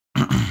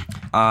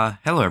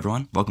Hello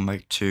everyone. Welcome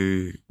back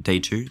to day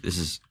 2. This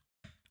is,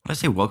 when I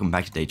say welcome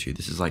back to day 2,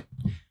 this is like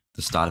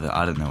the start of it.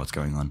 I don't know what's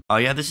going on. Oh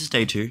yeah, this is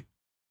day 2.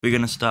 We're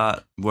gonna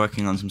start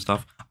working on some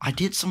stuff. I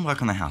did some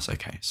work on the house,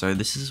 okay. So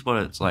this is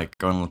what it's like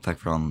going to look like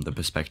from the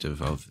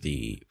perspective of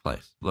the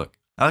place. Look,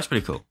 that looks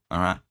pretty cool,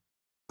 alright?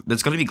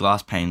 There's gotta be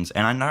glass panes,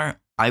 and I know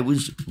I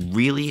was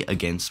really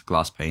against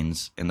glass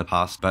panes in the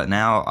past, but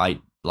now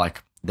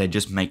they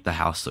just make the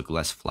house look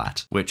less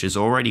flat, which is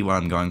already what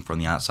I'm going for on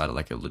the outside.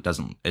 Like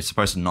it's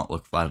supposed to not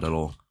look flat at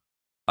all.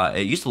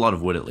 It used a lot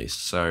of wood at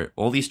least. So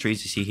all these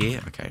trees you see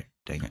here, okay,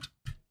 dang it.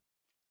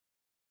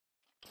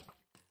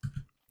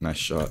 Nice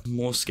shot.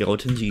 More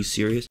skeletons, are you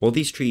serious? All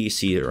these trees you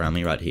see around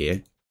me right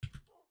here,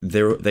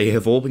 they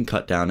have all been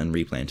cut down and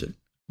replanted,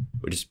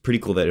 which is pretty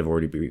cool that they've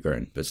already been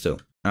regrown, but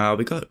still.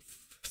 We got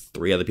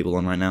 3 other people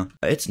on right now.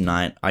 It's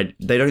night,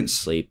 they don't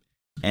sleep,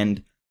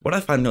 and what I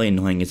find really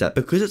annoying is that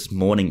because it's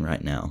morning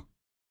right now,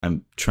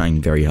 I'm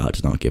trying very hard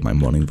to not get my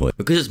morning voice.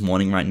 Because it's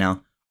morning right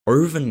now,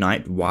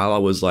 overnight while I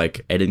was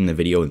like editing the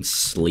video and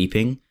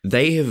sleeping,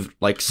 they have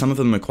some of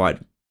them are quite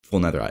full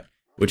netherite,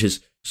 which is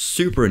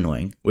super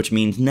annoying, which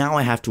means now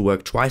I have to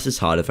work twice as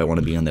hard if I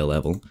want to be on their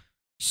level.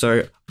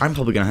 So I'm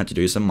probably going to have to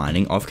do some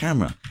mining off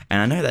camera.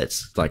 And I know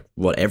that's like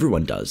what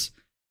everyone does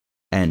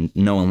and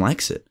no one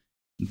likes it,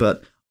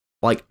 but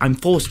I'm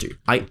forced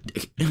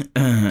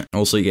to.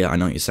 Also, yeah, I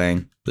know what you're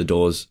saying. The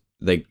doors,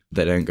 they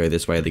don't go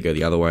this way, they go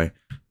the other way.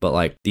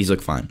 But these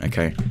look fine,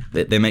 okay?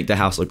 They make the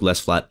house look less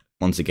flat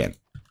once again.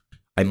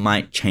 I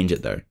might change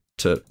it though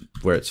to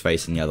where it's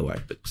facing the other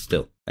way, but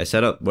still. I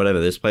set up whatever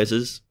this place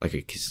is,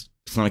 it's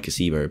not a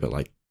gazebo,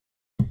 but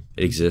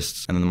it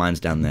exists. And then the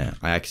mine's down there.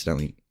 I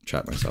accidentally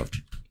trapped myself.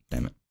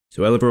 Damn it.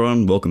 So hello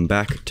everyone, welcome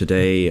back.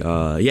 Today,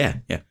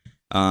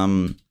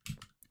 welcome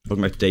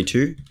back to day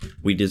 2.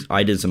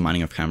 I did some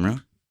mining off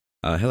camera.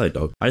 Hello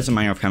dog. I did some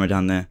mining off camera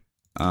down there.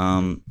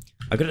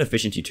 I got an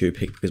efficiency 2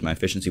 pick because my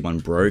efficiency 1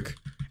 broke,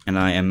 and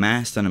I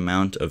amassed an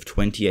amount of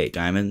 28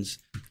 diamonds,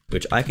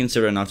 which I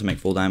consider enough to make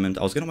full diamond.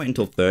 I was gonna wait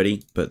until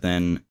 30, but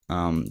then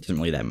it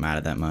doesn't really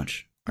matter that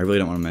much. I really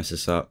don't want to mess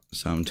this up,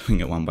 so I'm doing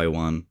it one by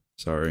one.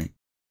 Sorry.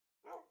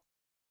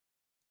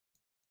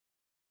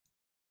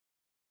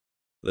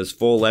 There's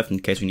 4 left in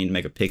case we need to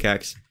make a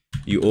pickaxe.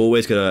 You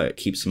always gotta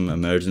keep some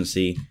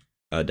emergency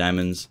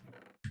diamonds.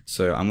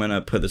 So I'm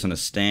gonna put this on a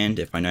stand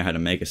if I know how to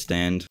make a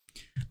stand.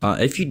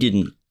 If you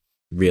didn't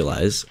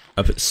realize,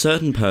 a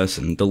certain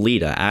person, the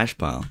leader, the ash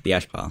pile,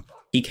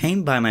 he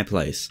came by my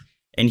place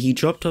and he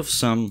dropped off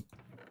some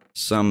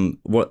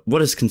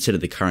what is considered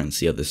the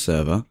currency of the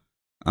server.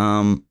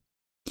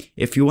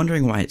 If you're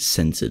wondering why it's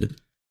censored,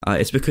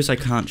 it's because I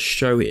can't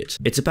show it.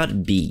 It's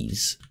about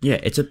bees. Yeah,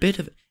 it's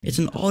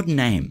an odd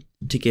name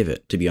to give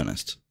it, to be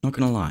honest. Not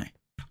gonna lie.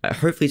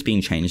 Hopefully it's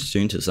being changed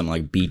soon to some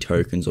B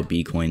tokens or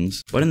B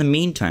coins. But in the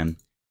meantime,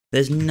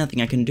 there's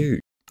nothing I can do.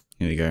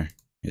 Here we go.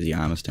 Here's the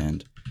armor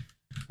stand.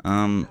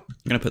 I'm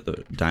gonna put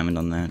the diamond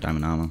on there,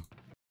 diamond armor.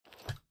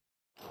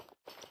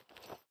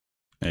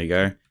 There you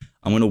go.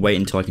 I'm gonna wait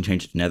until I can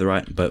change it to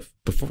netherite, but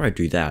before I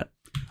do that,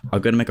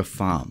 I've got to make a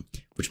farm,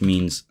 which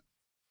means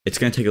it's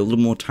gonna take a little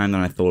more time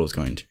than I thought it was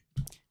going to.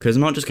 Because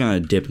I'm not just gonna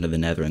dip into the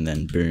nether and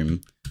then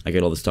boom, I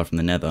get all the stuff from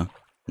the nether.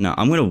 No,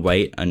 I'm gonna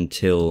wait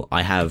until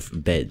I have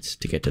beds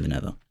to get to the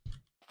nether.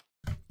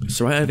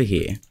 So right over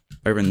here,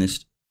 over in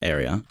this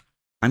area,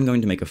 I'm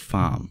going to make a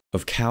farm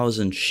of cows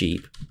and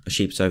sheep. The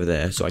sheep's over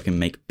there, so I can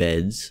make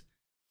beds.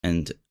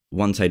 And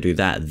once I do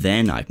that,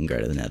 then I can go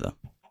to the nether.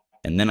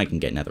 And then I can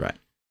get netherite.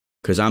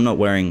 Because I'm not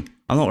wearing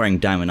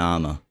diamond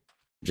armor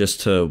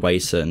just to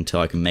waste it until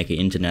I can make it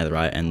into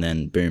netherite, and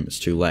then boom, it's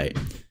too late.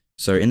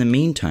 So in the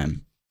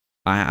meantime,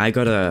 I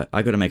gotta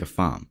make a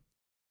farm.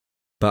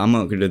 But I'm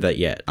not gonna do that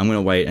yet. I'm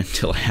gonna wait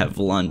until I have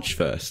lunch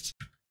first.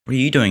 What are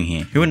you doing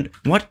here?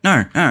 What?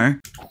 No.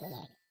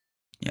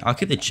 Yeah, I'll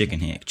keep the chicken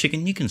here.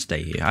 Chicken, you can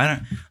stay here.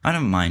 I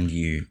don't mind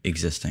you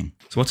existing.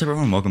 So what's up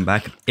everyone? Welcome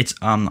back. It's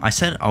I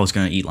said I was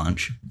gonna eat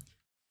lunch.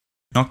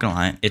 Not gonna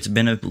lie, it's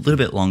been a little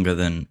bit longer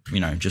than,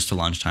 just to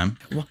lunchtime.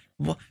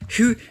 What?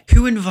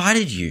 Who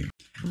invited you?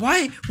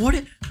 Why? What?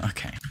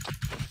 Okay.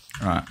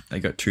 Alright, they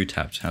got 2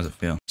 taps. How's it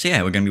feel? So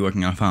yeah, we're gonna be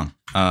working on a farm.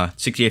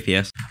 60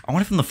 FPS. I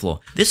want it from the floor.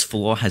 This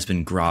floor has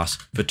been grass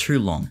for too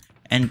long.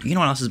 And you know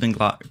what else has been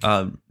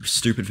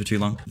stupid for too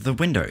long? The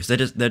windows.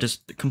 They're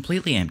just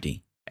completely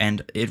empty.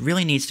 And it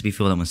really needs to be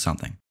filled in with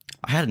something.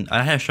 I had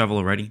a shovel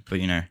already, but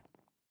I'm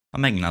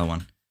making another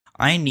one.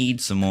 I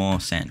need some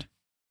more sand.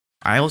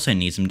 I also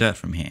need some dirt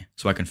from here,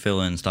 so I can fill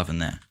in stuff in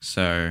there.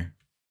 So,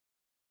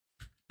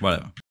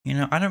 whatever.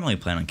 I don't really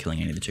plan on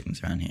killing any of the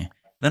chickens around here.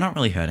 They're not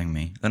really hurting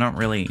me. They're not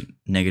really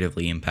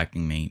negatively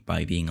impacting me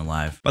by being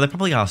alive. But they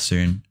probably are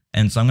soon.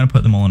 And so I'm going to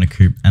put them all in a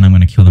coop, and I'm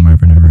going to kill them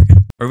over and over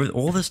again. Over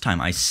all this time,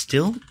 I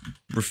still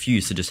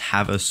refuse to just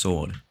have a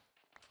sword.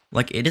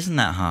 It isn't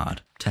that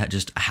hard to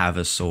just have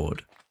a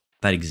sword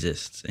that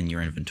exists in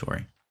your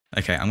inventory.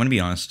 Okay, I'm going to be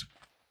honest.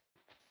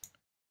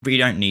 We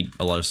don't need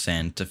a lot of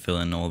sand to fill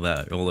in all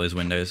those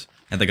windows,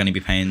 and they're going to be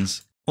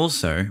pains.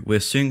 Also, we're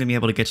soon going to be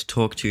able to get to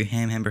talk to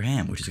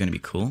Ham, which is going to be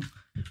cool.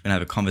 gonna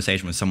have a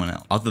conversation with someone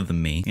other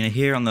than me. You know,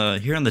 here on the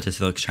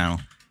Tessilix channel,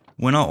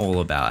 we're not all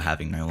about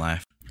having no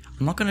life.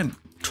 I'm not gonna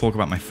talk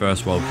about my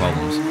first world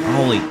problems.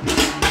 Holy.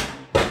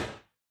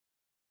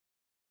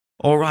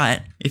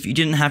 Alright, if you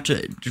didn't have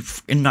to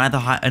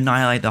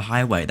annihilate the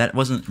highway, that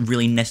wasn't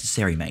really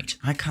necessary, mate.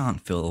 I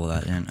can't fill all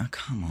that in. Oh,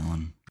 come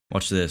on.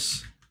 Watch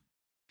this.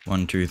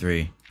 1, 2,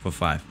 3, 4,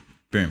 5.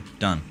 Boom,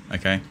 done.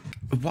 Okay.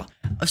 What?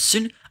 As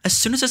soon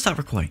as I start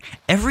recording,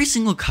 every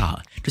single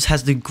car just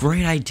has the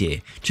great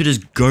idea to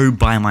just go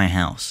by my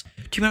house.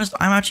 To be honest,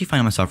 I'm actually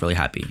finding myself really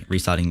happy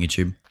restarting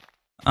YouTube.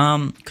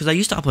 Because I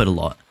used to upload a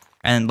lot,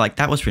 and like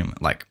that was pretty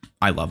much like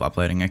I love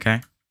uploading.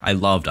 Okay, I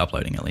loved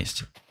uploading at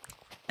least,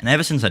 and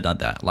ever since I did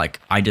that, like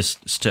I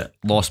just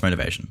lost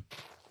motivation.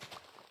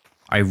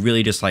 I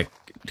really just like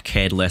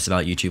cared less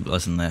about YouTube,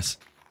 less and less,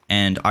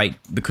 and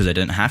because I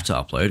didn't have to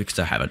upload because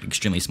I have an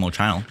extremely small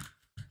channel.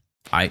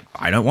 I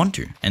don't want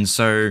to, and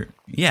so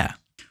yeah.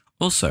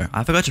 Also,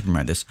 I forgot to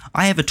promote this.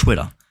 I have a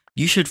Twitter.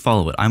 You should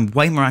follow it. I'm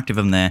way more active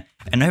on there,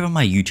 and over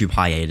my YouTube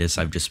hiatus,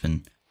 I've just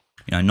been,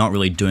 you know, not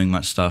really doing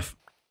much stuff.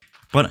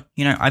 But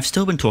you know, I've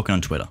still been talking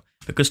on Twitter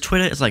because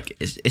Twitter is like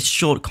it's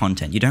short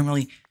content. You don't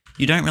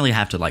really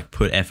have to like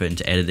put effort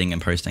into editing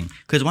and posting.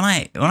 Because when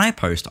I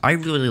post, I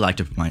really like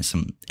to put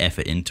some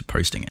effort into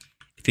posting it.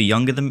 If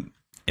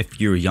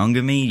you're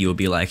younger than me, you'll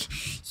be like,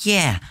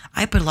 yeah,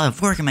 I put a lot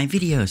of work in my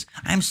videos.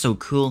 I'm so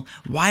cool.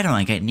 Why don't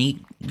I get any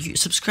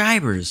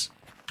subscribers?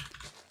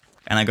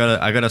 And I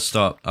gotta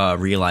stop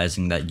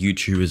realizing that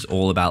YouTube is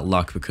all about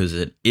luck, because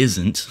it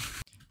isn't.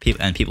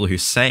 People who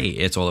say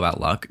it's all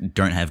about luck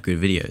don't have good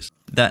videos.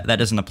 That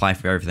doesn't apply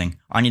for everything.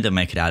 I need to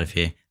make it out of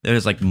here.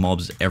 There's like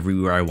mobs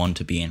everywhere I want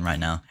to be in right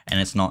now,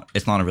 and it's not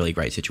a really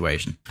great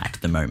situation at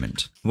the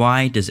moment.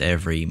 Why does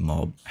every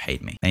mob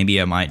hate me?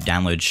 Maybe I might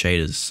download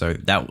shaders, so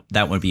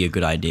that would be a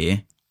good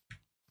idea.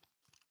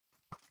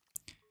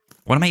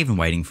 What am I even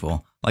waiting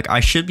for? Like,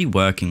 I should be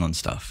working on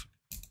stuff.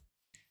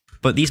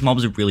 But these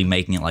mobs are really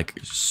making it like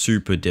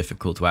super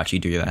difficult to actually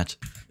do that.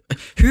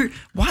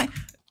 Why?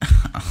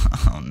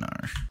 Oh no.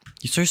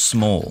 You're so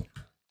small.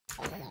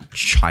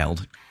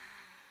 Child.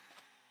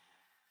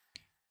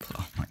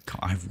 Oh my god,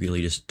 I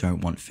really just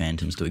don't want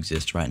phantoms to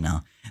exist right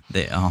now.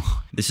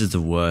 This is the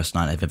worst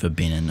night I've ever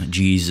been in.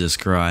 Jesus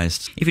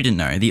Christ. If you didn't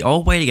know, the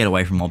old way to get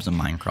away from mobs in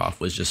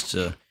Minecraft was just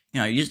to, you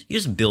know, you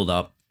just build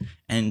up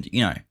and,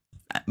 you know,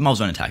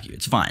 mobs won't attack you.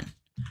 It's fine.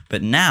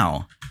 But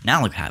now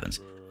look what happens.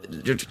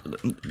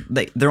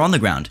 They're on the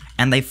ground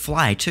and they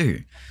fly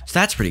too. So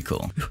that's pretty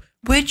cool.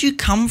 Where'd you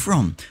come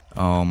from?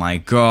 Oh my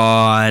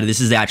god, this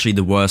is actually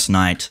the worst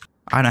night.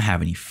 I don't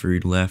have any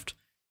food left.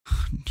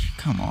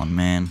 Come on,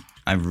 man.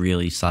 I'm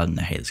really starting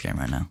to hate this game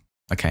right now.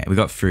 Okay, we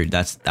got food.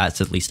 That's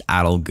at least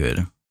at all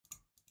good.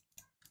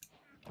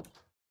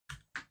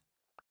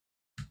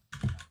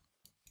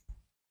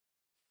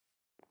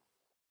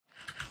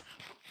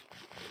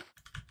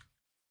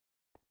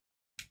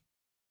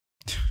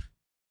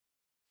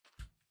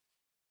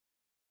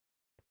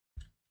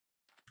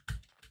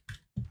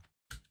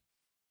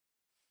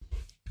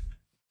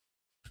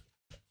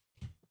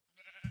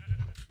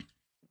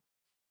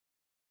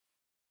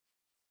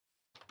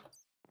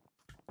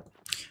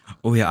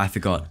 Oh yeah, I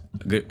forgot.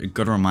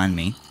 Gotta remind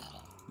me.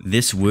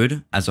 This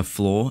wood as a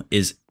floor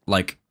is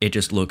like, it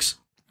just looks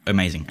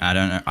amazing. I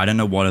don't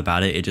know what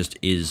about it. It just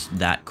is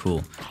that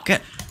cool.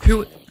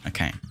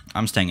 Okay,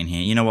 I'm staying in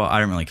here. You know what? I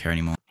don't really care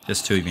anymore.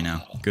 There's 2 of you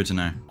now. Good to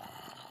know.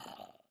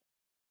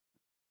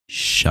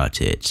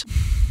 Shut it.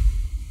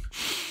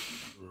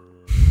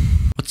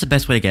 What's the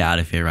best way to get out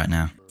of here right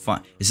now?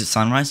 Fine. Is it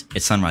sunrise?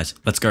 It's sunrise.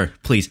 Let's go.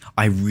 Please.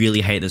 I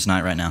really hate this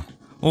night right now.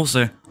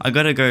 Also, I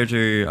gotta go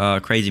to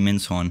Crazy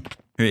Minshorn,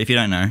 who, if you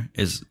don't know,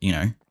 is, you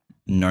know,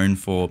 known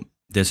for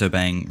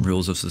disobeying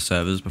rules of the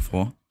servers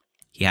before.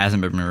 He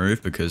hasn't been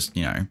removed because,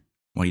 you know,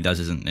 what he does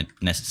isn't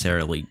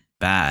necessarily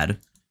bad.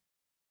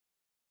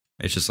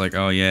 It's just like,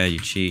 oh yeah, you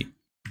cheat.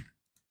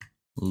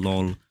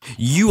 Lol.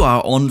 You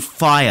are on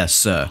fire,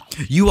 sir.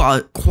 You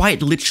are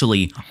quite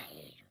literally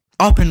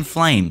up in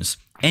flames.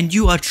 And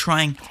you are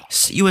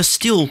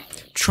still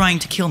trying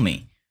to kill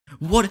me.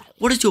 What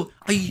is your,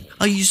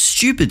 are you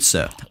stupid,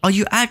 sir? Are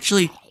you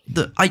actually,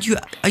 are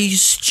you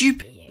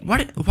stupid?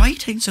 Why are you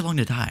taking so long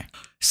to die?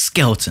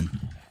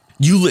 Skeleton.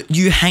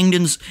 You hanged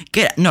and,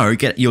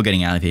 you're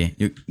getting out of here.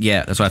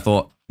 Yeah, that's what I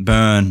thought.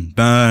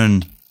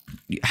 Burn.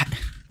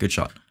 Good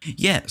shot.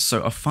 Yeah,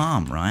 so a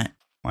farm, right?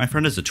 My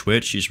friend has a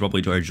Twitch, you should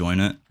probably go join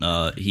it.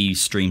 He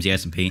streams the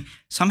SMP.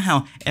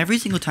 Somehow, every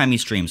single time he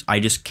streams, I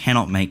just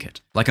cannot make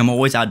it. Like, I'm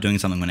always out doing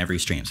something whenever he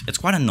streams. It's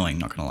quite annoying,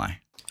 not gonna lie.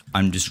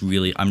 I'm just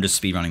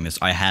speedrunning this.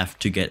 I have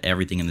to get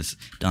everything in this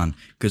done,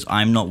 because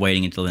I'm not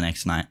waiting until the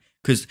next night.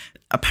 Because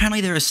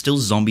apparently there are still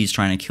zombies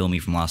trying to kill me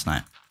from last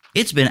night.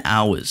 It's been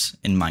hours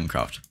in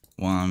Minecraft.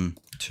 1,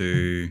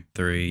 2,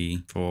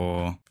 3,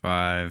 4,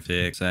 5,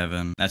 6,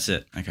 7. That's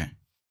it. Okay.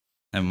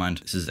 Never mind.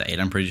 This is 8,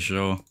 I'm pretty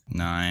sure.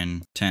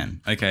 9,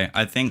 10. Okay,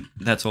 I think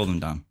that's all of them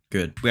done.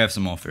 Good. We have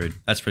some more food.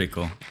 That's pretty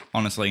cool.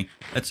 Honestly,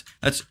 that's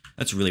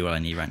really what I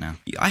need right now.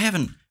 I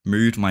haven't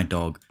moved my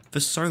dog for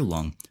so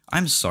long.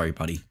 I'm sorry,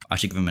 buddy. I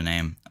should give him a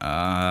name.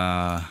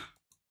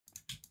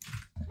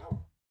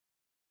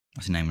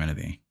 What's his name gonna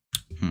be?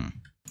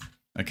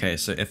 Okay,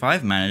 so if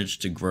I've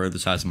managed to grow the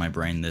size of my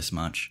brain this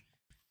much,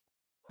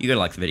 you gotta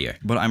like the video.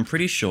 But I'm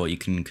pretty sure you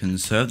can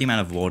conserve the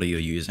amount of water you're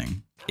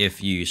using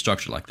if you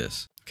structure it like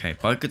this. Okay,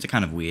 buckets are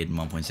kind of weird in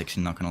 1.6,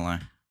 I'm not gonna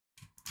lie.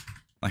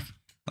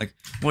 Like,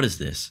 what is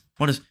this?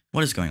 What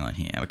is going on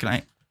here? Can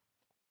I?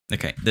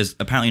 Okay, there's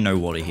apparently no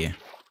water here.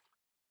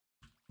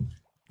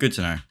 Good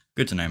to know.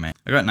 Good to know, mate.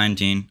 I got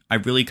 19. I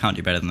really can't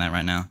do better than that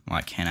right now. Well,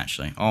 I can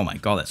actually. Oh my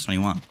god, that's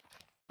 21.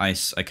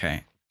 Ice.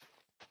 Okay.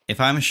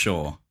 If I'm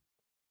sure.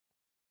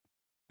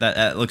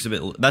 That looks a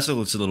bit. That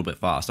looks a little bit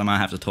fast. I might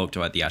have to talk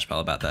to the ash pal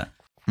about that.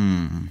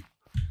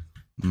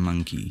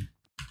 Monkey.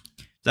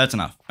 That's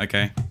enough.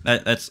 Okay.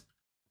 That's.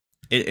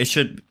 It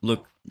should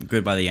look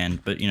good by the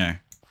end, but you know.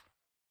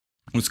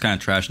 Looks kind of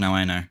trash now,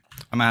 I know.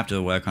 I might have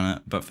to work on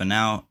it, but for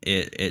now,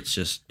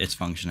 it's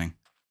functioning.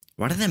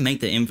 Why did they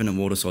make the infinite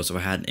water source if I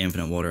had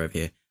infinite water over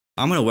here?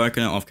 I'm gonna work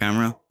on it off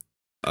camera.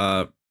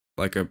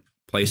 Like a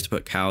place to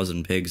put cows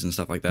and pigs and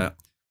stuff like that.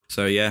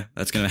 So yeah,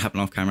 that's gonna happen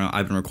off camera.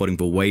 I've been recording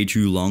for way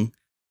too long.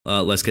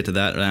 Let's get to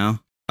that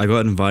now. I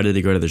got invited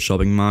to go to the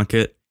shopping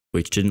market,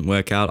 which didn't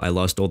work out. I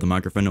lost all the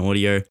microphone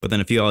audio. But then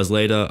a few hours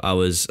later, I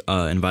was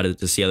invited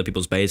to see other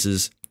people's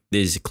bases.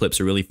 These clips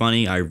are really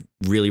funny. I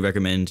really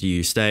recommend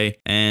you stay.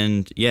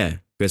 And yeah,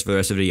 goes for the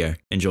rest of the video.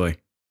 Enjoy.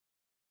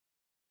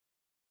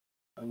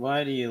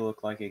 Why do you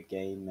look like a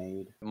gay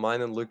maid?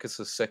 Mine and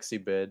Lucas's sexy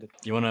bed.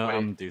 You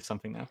wanna do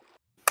something now?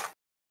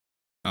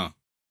 Oh.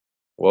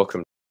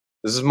 Welcome.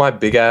 This is my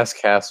big ass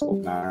castle.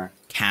 No.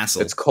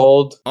 Castle. It's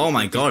called. Oh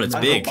my god, it's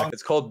big.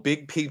 It's called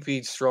Big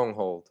PP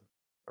Stronghold.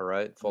 All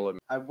right, follow me.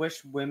 I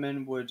wish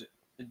women would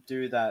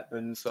do that, but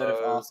instead of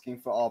So- asking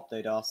for op,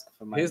 they'd ask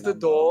for my Here's the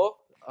number. door.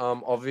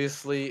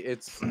 Obviously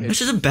it's Which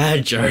is a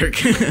bad joke.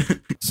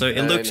 So it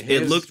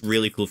And looked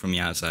really cool from the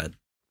outside.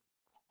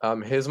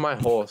 here's my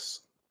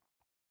horse.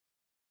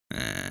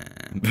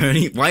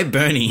 Bernie, why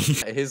Bernie?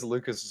 Here's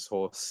Lucas's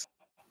horse.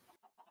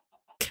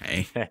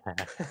 Okay.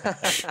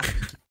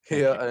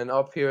 Here and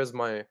up here is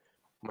mine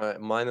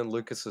and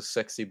Lucas's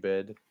sexy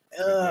bed.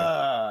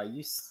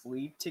 You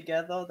sleep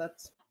together?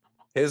 That's...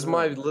 Here's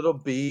my little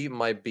bee,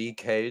 my bee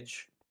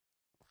cage.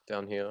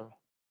 Down here.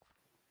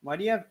 Why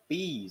do you have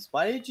bees?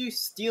 Why did you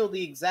steal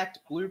the exact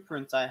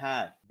blueprints I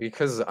had?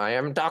 Because I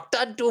am Dr.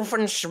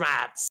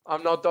 Doofenshmirtz.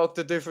 I'm not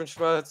Dr.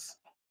 Doofenshmirtz.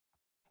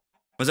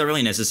 Was that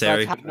really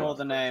necessary? Ignore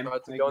the name.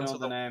 Tried to go Ignore into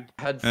the name.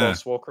 Head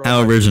first walker.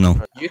 How original.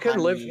 You can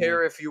live I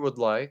here if you would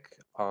like.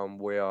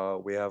 We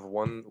have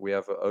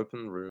an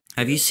open room.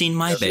 Have you seen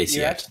my Yes, base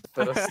you yet?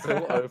 that are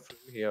still open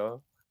here.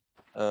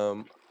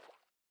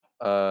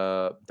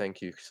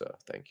 Thank you, sir.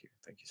 Thank you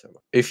so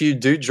much. If you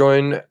do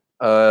join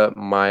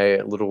my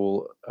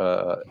little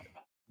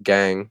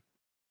gang,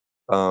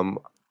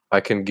 I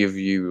can give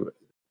you,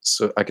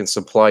 so I can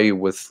supply you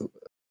with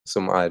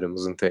some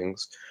items and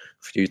things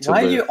for you to Why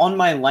are live. you on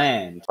my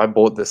land? I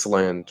bought this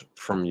land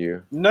from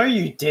you. No,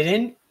 you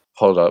didn't.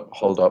 Hold on.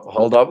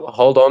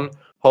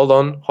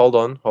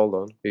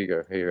 Here you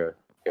go.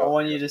 I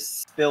want you to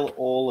spill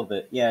all of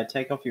it. Yeah,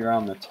 take off your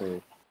armor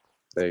too.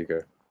 There you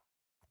go.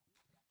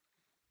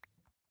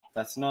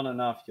 That's not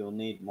enough. You'll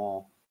need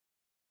more.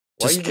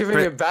 Why are Just you giving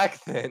it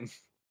back then?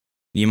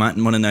 You might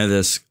want to know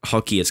this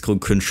hockey. It's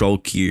called Control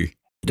Q.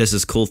 It does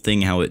this cool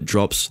thing how it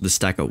drops the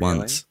stack at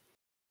once.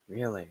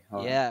 Really?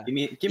 Hold on. Yeah. Give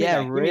me that.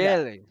 Yeah, Give me that.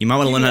 really. You might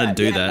want to Give learn me how to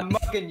do Yeah, that. I'm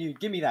mugging you.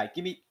 Give me that.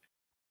 Give me.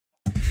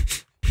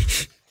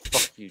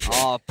 Fuck you, Jack.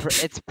 Oh,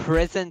 it's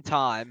prison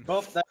time.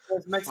 Oh, that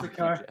was Fuck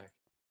Mexico. you, Jack.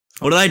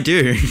 What did I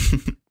do?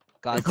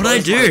 Guys, What did I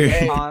it's do?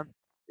 prison time.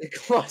 It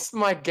closed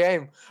my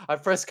game. I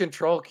pressed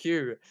Control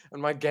Q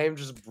and my game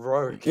just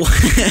broke.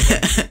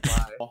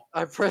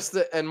 I pressed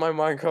it and my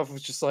Minecraft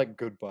was just like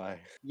goodbye.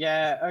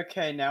 Yeah.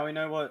 Okay. Now we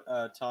know what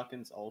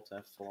Tarkin's Alt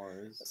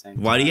F4 is.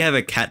 Same Why do you time.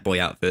 have a cat boy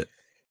outfit?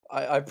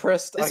 I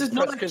pressed This is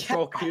not a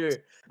Control cat. Q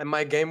and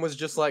my game was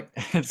just like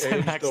It's an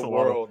change the axolotl.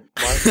 world.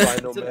 My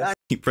final It's an mess.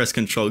 You press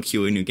Control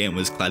Q and your game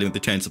was cladding with the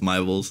chance of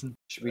marbles.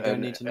 We don't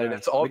And- need to know. and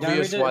it's We don't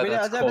obvious need to- why we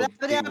that's don't- called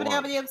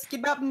D1.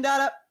 Skip up and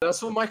down up.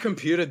 That's what my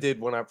computer did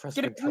when I pressed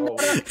Get it- Control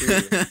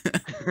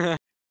Q.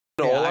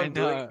 All Yeah, I I'm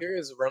doing know. here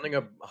is running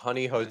a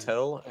honey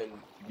hotel, and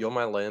you're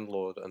my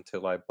landlord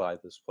until I buy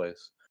this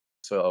place.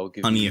 So I'll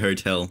give Honey you.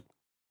 Hotel.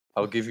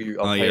 I'll pay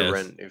yes.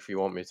 rent if you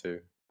want me to.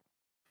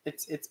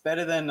 It's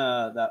better than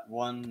that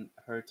one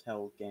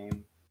hotel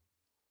game.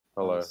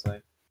 Hello.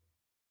 Honestly.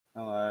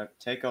 Hello.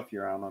 Take off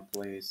your armor,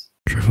 please.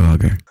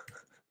 Travago.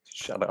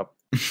 Shut up.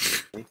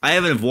 I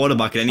have a water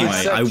bucket anyway.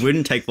 said- I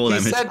wouldn't take full He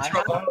damage. said I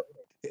have- Travago.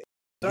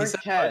 Don't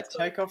said care. hotel.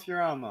 Take off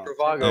your armor. Take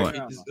Travago, off he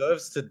your armor.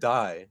 deserves to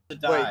die. To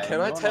die, Wait, can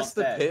and I you're test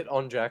not the dead. pit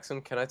on Jackson?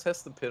 Can I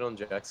test the pit on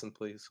Jackson,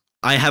 please?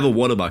 I have a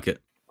water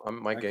bucket,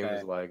 My game is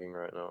Okay. lagging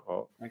right now.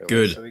 Oh, Okay,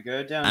 Good. So we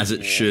go down as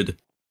it here. should.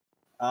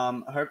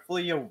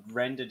 Hopefully your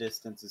render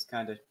distance is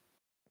kind of...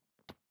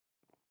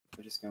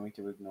 We're just going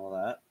to ignore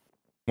that.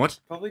 What?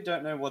 Probably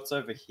don't know what's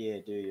over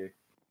here, do you?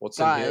 what's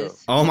in here?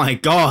 Guys, Oh my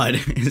god!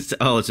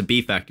 It's a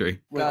bee factory.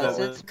 With Guys,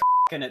 the- it's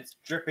and it's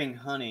dripping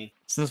honey.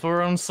 Since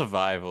we're on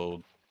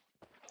survival,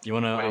 you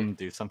wanna Wait.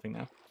 do something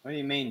now? What do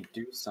you mean,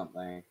 do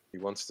something? He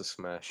wants to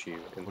smash you.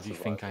 What do you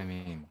think I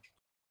mean?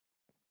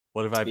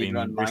 What have I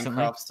Speedrun been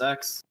recently? Minecraft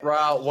sex?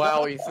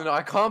 Wow, Ethan,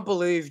 I can't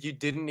believe you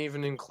didn't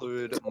even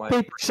include my.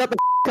 Shut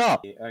the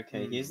up!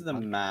 Okay, here's the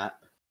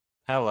map.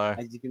 Hello.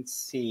 As you can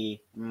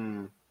see,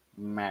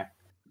 map.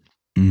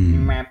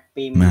 Mm.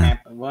 Mappy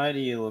Map. map. Why do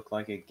you look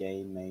like a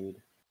gay maid?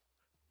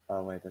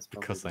 Oh wait, that's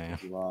probably Because I am.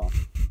 you are.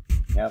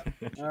 Yep.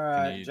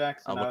 Alright, you-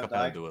 Jackson, I'll look up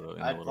how to do it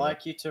in a I'd little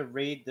like you to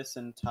read this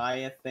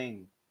entire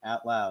thing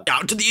out loud.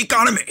 Down to the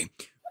economy.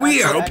 We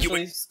hope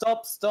Actually, you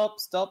stop.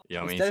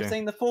 Yeah, me Instead of too.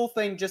 saying the full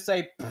thing, just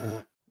say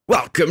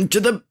welcome to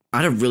the.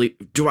 I don't really.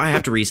 Do I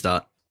have to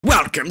restart?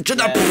 Welcome to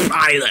the Yeah.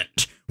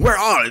 island, where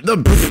all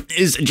the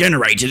is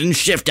generated and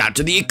shipped out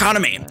to the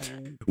economy.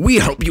 We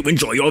hope you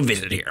enjoy your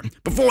visit here.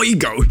 Before you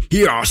go,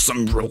 here are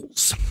some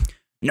rules.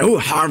 No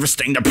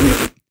harvesting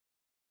the.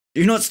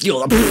 Do not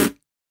steal the.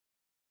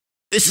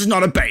 This is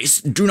not a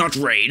base. Do not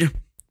raid.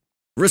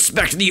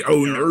 Respect the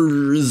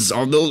owners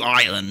of the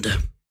island.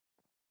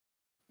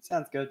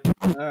 Sounds good.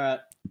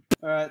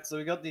 Alright, so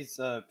we got these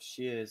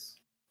shears.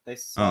 They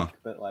suck,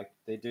 but like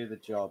they do the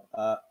job.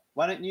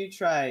 Why don't you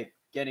try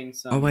getting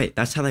some Oh wait,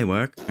 that's how they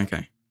work.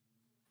 Okay.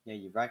 Yeah,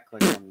 you right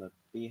click on the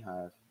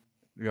beehive.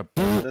 Yep.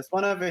 There's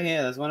one over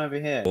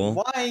here. Cool.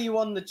 Why are you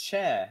on the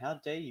chair? How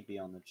dare you be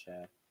on the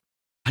chair?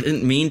 I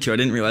didn't mean to. I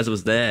didn't realize it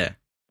was there.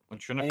 I'm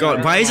trying to God,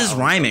 Anyway, why is this wow.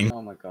 rhyming?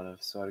 Oh my god, I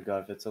swear to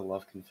god, if it's a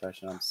love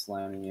confession, I'm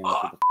slamming you into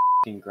the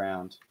f***ing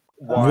ground.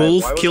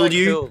 Wolf Why was killed I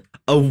you? killed?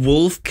 A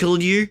wolf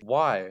killed you?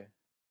 Why?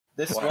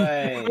 This Why?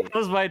 way. That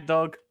was my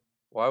dog.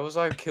 Why was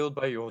I killed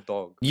by your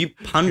dog? You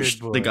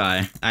punched Good the boy.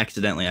 guy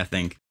accidentally, I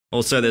think.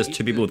 Also, there's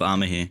two people with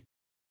armor here.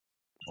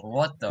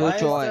 What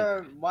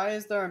the? Why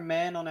is there a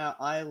man on our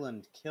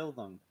island? Kill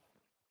them.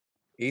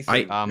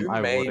 Ethan, who I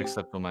would made...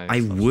 accept all my.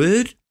 I stuff.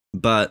 would,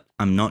 but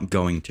I'm not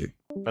going to.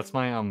 That's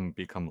my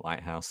become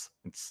lighthouse.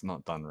 It's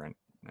not done right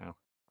now.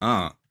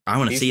 Oh, I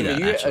want to see Ethan,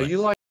 that, are you, actually. Are you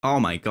like Oh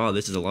my god,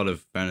 this is a lot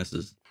of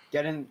furnaces.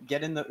 Get in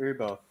the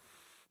Uber.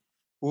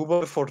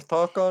 Uber for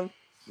Tarkon?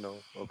 No,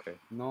 okay.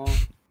 No.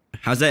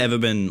 Has there ever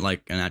been,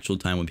 like, an actual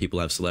time when people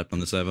have slept on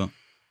the server?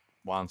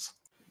 Once.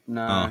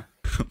 No.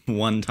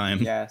 One time.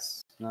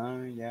 Yes.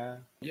 No, yeah.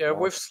 Yeah,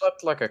 Well, we've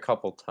slept like a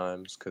couple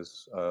times,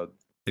 because Have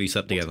you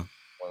slept together?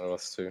 one of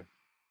us two.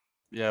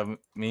 Yeah,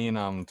 me and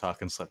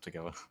Tarkin slept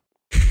together.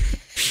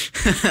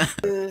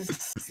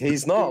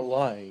 He's not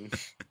lying.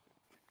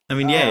 I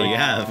mean, yeah, you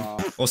have.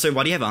 Aw. Also,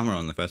 why do you have armor on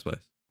in the first place?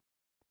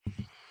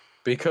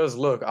 Because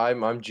look,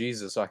 I'm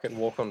Jesus, I can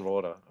walk on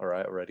water,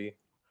 alright, ready?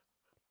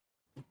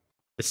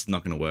 This is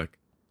not gonna work.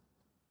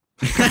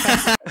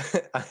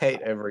 I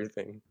hate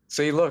everything.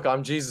 See, look,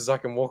 I'm Jesus, I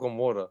can walk on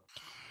water.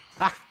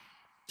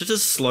 Just a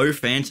slow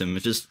phantom.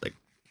 It's just, like,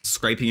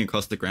 scraping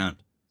across the ground.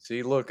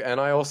 See, look, and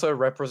I also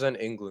represent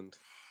England.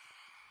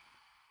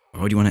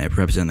 Why would you want to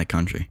represent the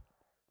country?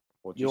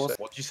 What'd you Yours- say?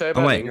 What'd you say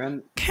about wait.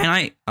 England? Can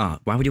I?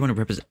 Why would you want to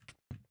represent?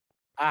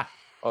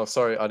 Oh,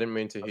 sorry, I didn't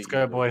mean to hit Let's you.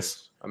 go,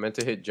 boys. I meant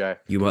to hit Jack.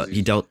 You 'cause you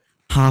he's- dealt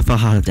half a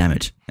heart of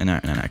damage. No,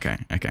 okay.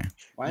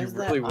 Why You is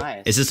really that would-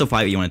 ice? Is this a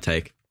fight you want to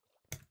take?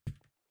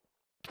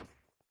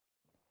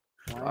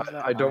 Why is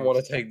that I don't want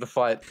ice? to take the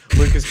fight.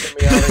 Lucas,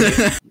 get me out of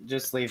here.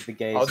 Just leave the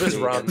gaze. I'll just so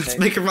you run. can Let's take-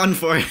 make a run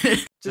for it.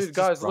 Dude, Just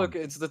guys, run. look,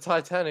 it's the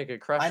Titanic. It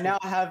crashed. I now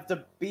have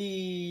the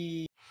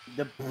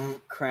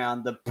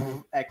crown, the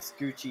X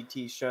Gucci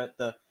T-shirt,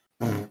 the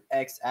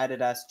X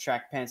Adidas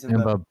track pants, and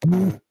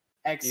the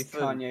X Ethan-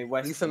 Kanye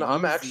West. Ethan,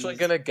 I'm actually Yeezys.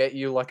 gonna get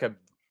you like a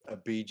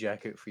bee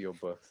jacket for your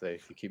birthday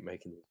if you keep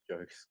making these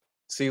jokes.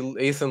 See,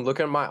 Ethan, look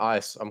at my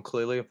ice. I'm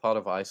clearly a part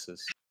of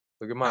ISIS.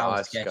 Look at my That was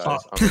ice, sketchy. guys. I'm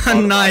a part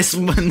of nice,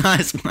 ISIS.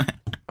 nice man.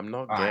 I'm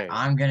not Alright, gay.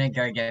 I'm gonna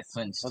go get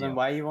flint and Well, then steel.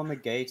 why are you on the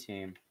gay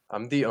team?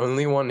 I'm the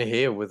only one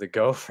here with a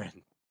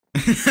girlfriend.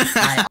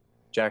 I-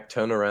 Jack,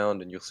 turn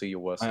around and you'll see your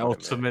worst My nightmare.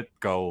 ultimate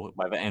goal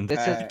by the end. This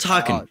is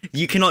Tarkin,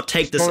 you cannot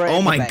take this. Store it Oh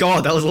in the my bank.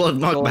 god, that was a lot of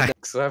Store it knockback.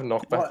 Because I have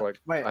knockback What? like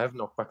Wait. I have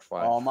knockback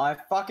 5. Oh my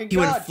fucking He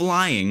god! went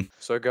flying.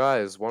 So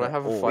guys, want to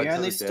have a Oh, fight we to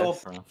only the stole-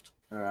 death?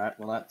 Alright,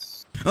 well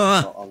that's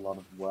Ah, not a lot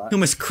of work. he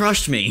almost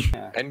crushed me.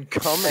 And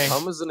come as an How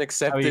are you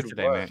accepted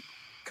today, word. mate?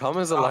 Come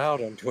as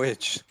allowed on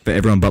Twitch. For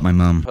everyone but my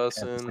mum. There's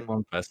Person. like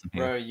one person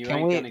here. Bro, you Can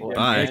ain't we- gonna get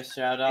Bye. me a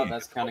shout out.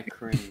 That's kind of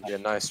cringe. Yeah,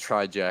 nice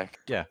try, Jack.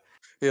 Yeah.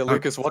 Yeah,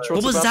 Lucas, watch What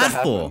what's was about to that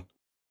happen. for?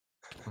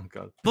 Oh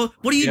god.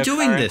 What are you Yeah,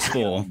 doing Karen. this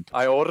for?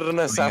 I ordered an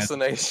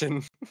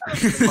assassination.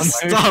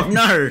 Stop,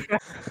 no!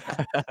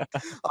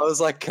 I was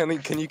like, can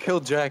you kill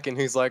Jack? And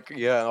he's like,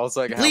 yeah. And I was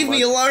like, how Leave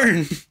me much? alone!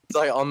 He's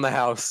like, on the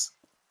house.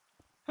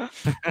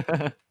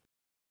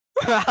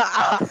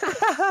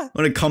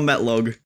 On a combat log.